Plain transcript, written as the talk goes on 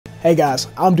Hey guys,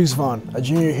 I'm Deuce Vaughn, a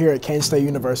junior here at KState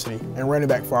University and running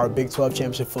back for our Big 12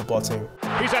 Championship football team.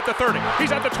 He's at the 30,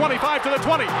 he's at the 25 to the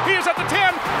 20, he is at the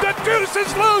 10, the deuce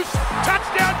is loose!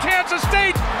 Touchdown Kansas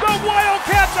State! The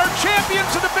Wildcats are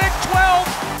champions of the Big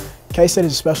 12! KState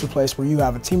is a special place where you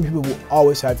have a team of people who will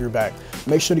always have your back.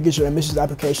 Make sure to get your admissions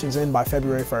applications in by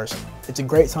February 1st. It's a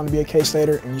great time to be a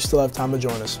K-Stater and you still have time to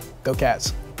join us. Go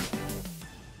Cats!